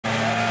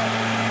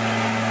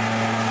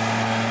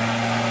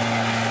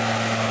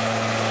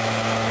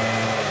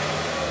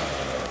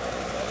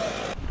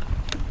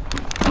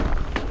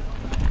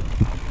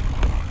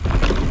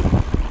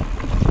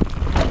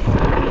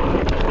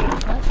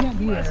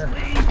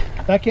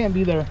That can't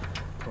be there.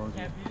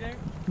 Can't be there?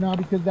 No,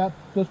 because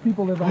those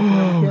people live out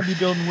there. You can't be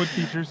building wood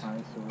features.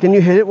 Can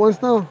you hit it once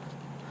though?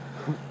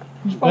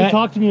 You should probably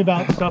talk to me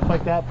about stuff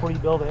like that before you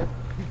build it.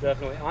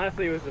 Definitely.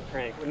 Honestly, it was a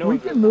prank. No, we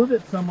can move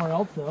it somewhere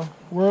else though.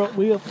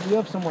 We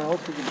have somewhere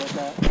else we can build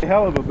that.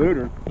 Hell of a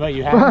booter. But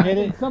you haven't hit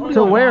it?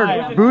 To where?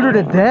 Booter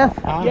to death?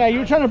 Yeah, you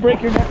were trying to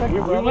break your neck like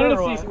your brother.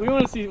 We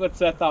want to see what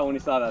Seth thought when he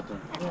saw that thing.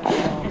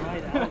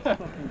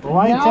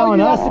 Why are you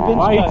telling us?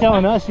 Why are you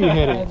telling us you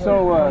hit it?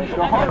 So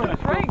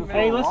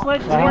Hey, let's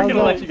let We're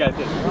gonna let you guys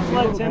hit it. Let's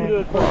let Tim do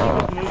it for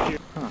you.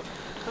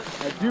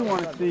 I do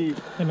want to see.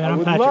 Hey man, I I'm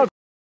would Patrick. love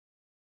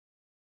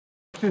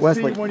to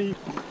Wesley. see when he.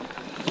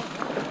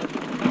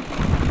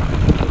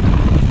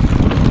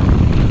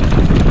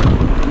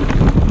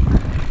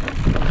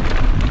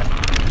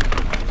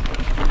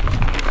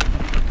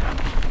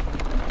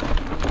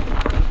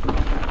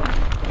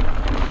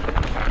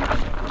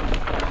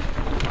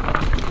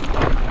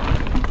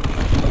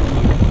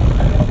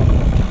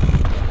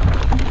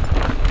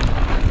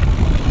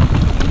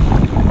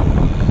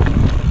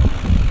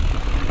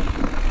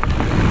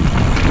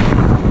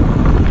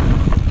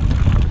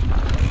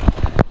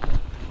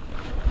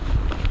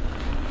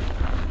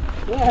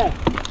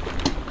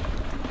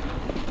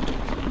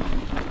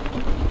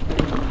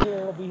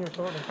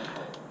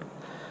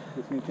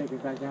 Just gonna take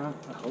it back down?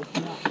 I hope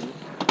not.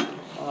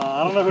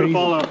 I don't know who to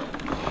follow.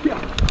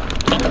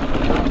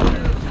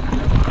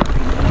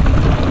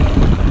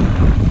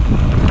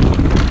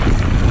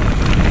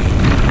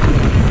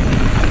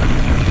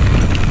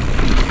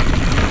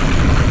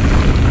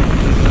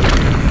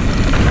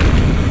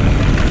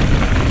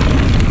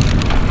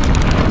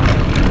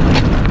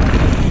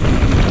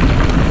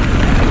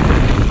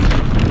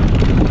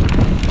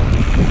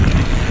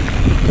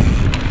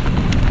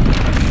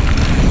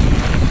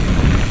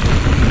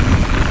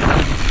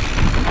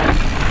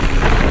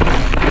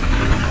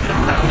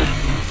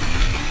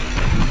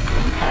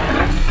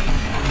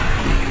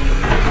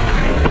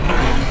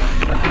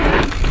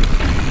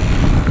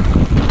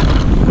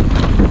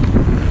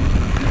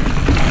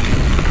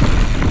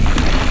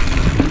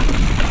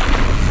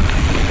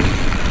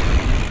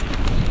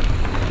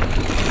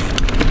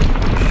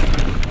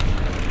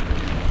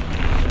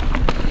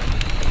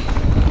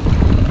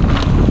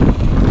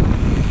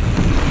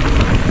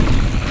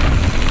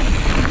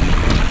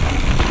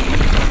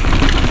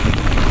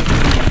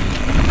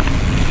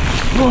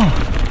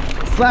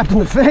 Slapped in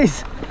the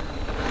face.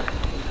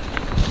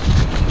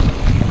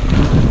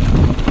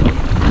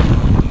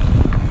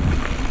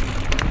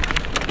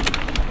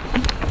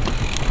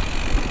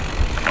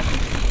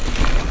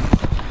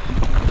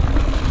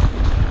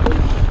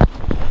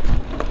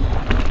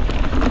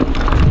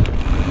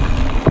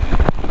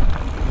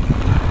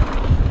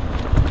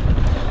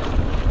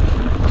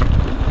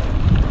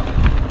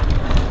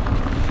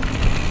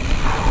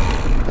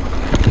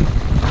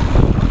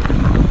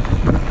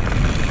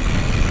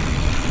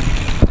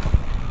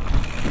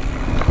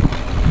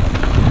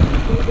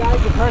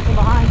 Person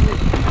behind you.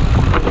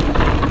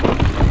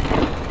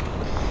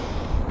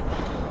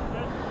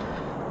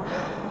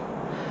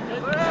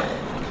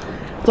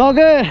 It's all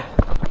good.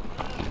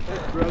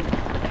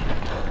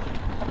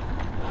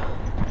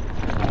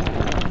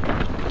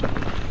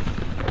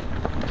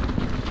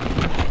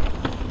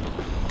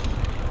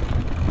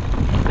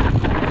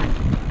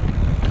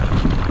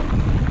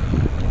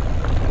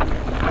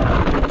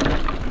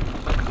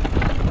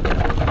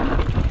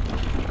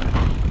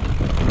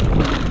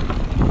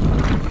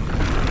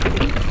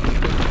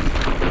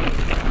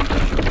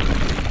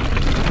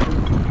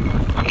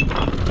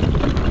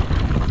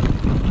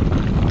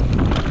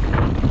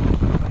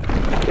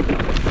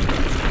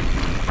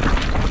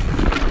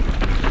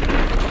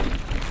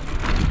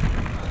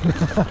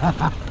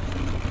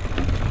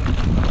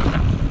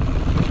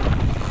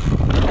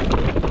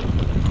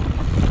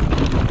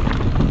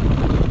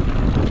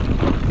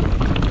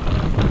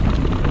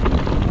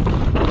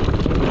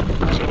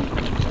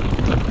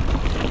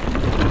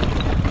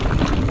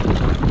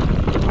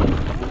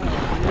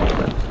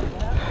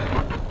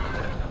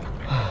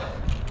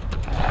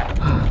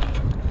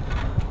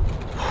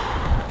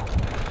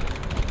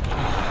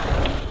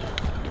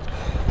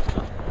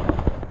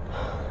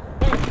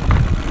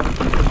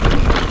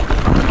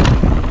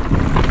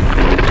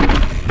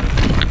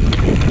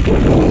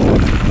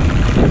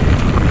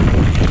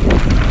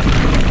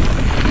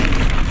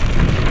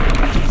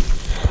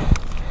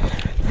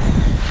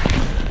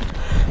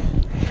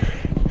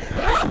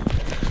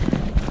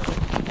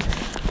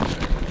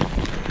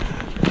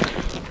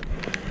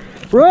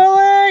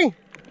 Rolling!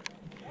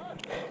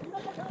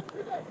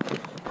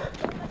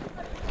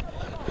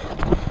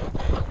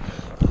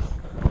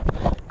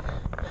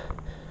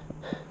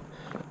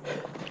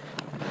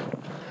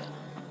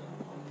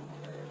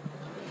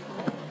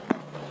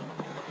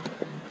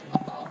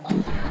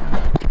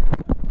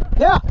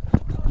 Yeah!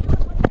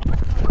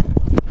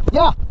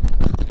 Yeah!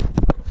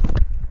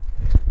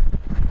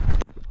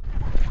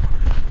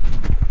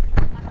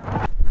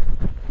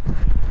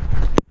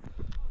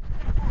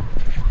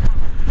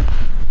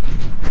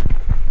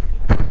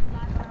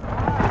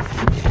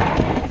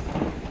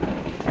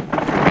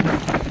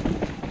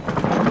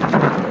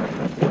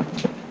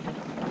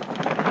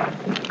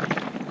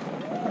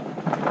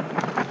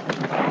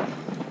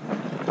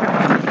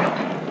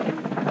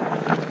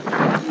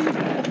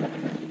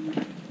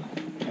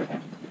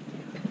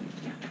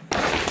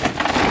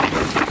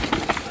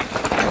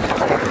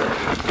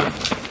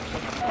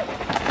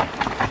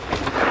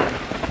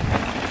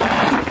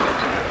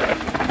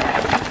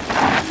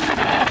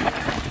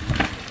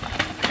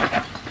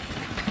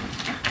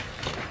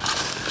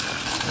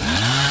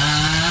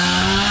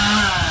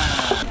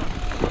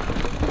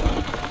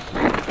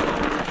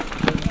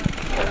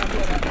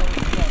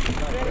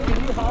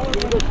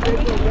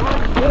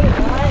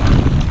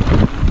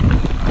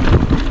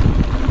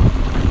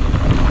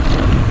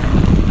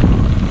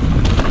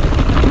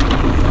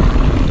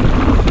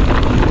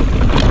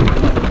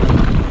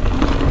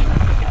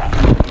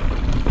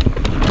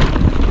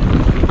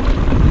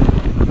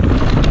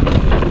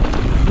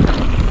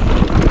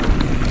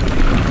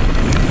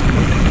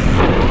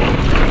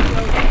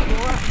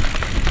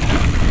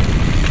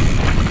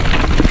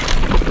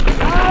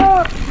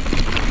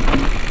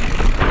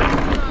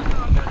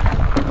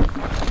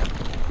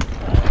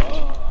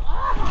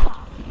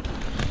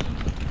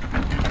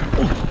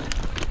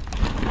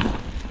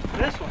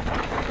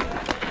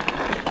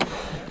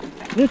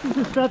 This is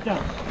the step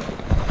down.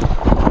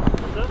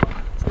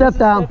 Step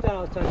down. Step down,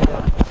 I was telling you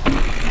about.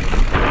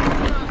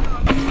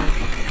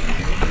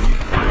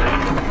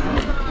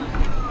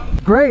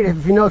 Great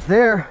if you know it's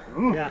there.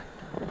 Ooh. Yeah.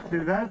 See,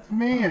 that's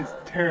me is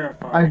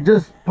terrifying. I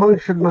just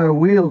punctured my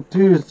wheel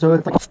too, so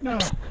it's like. No.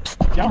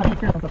 Yeah, I'll be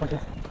careful stuff like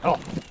this. Oh,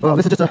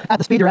 this is just at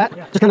the speed you're at.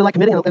 Just kind of like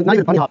committing and not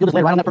even bunny hop. You'll just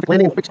land right on that perfect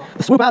landing.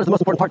 The swoop out is the most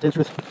important part, to tell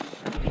you the truth.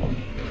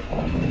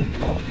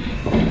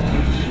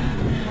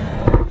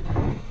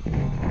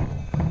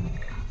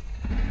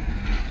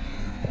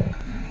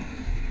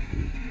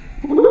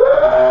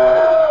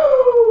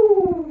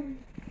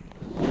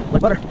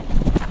 Like butter.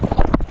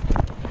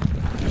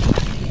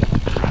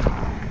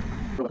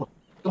 Go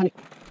on.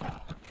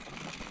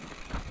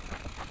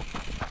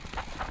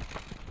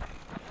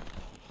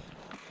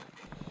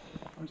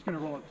 I'm just gonna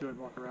roll up to it and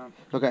walk around.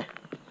 Okay.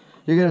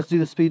 You're gonna do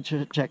the speed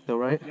check though,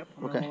 right? Yep.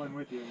 I'm Okay. gonna roll in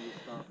with you and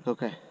just stop.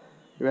 Okay.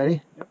 You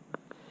ready? Yep.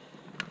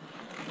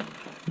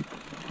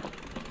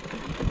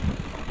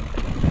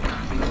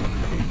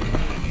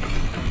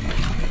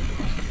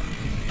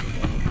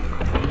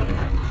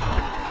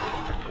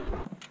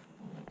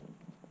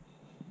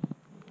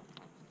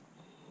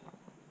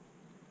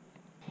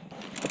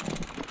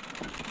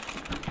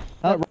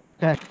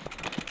 Okay.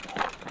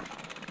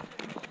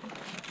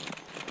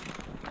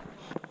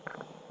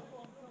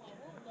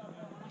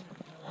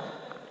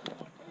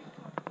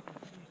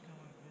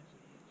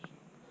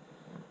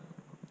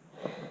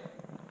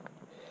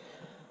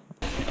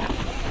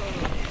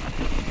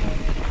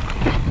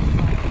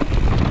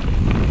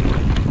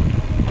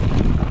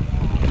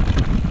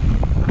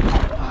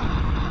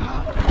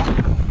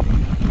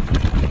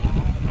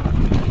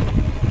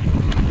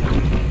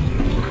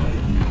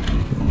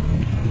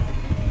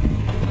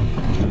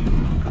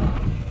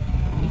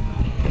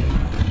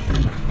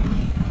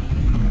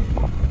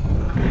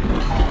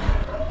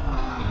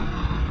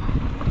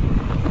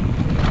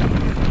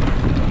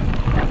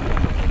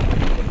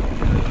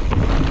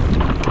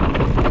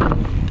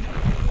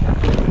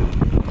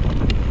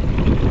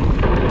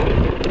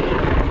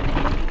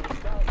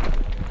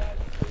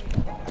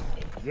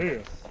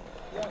 Yes.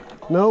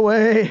 No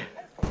way.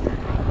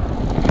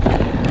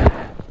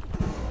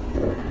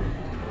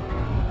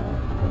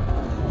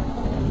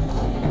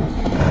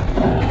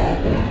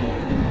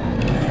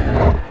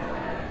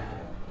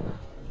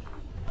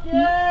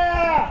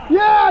 Yeah!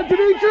 Yeah,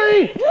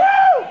 Dimitri!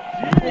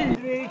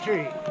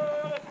 Dimitri!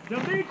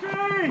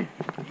 Dimitri!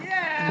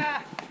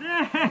 Yeah!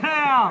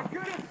 Yeah!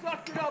 Could have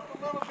sucked it up a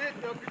little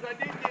bit though, because I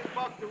did get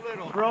bucked a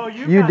little. Bro,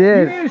 You you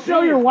did. need to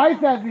show your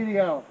wife that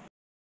video.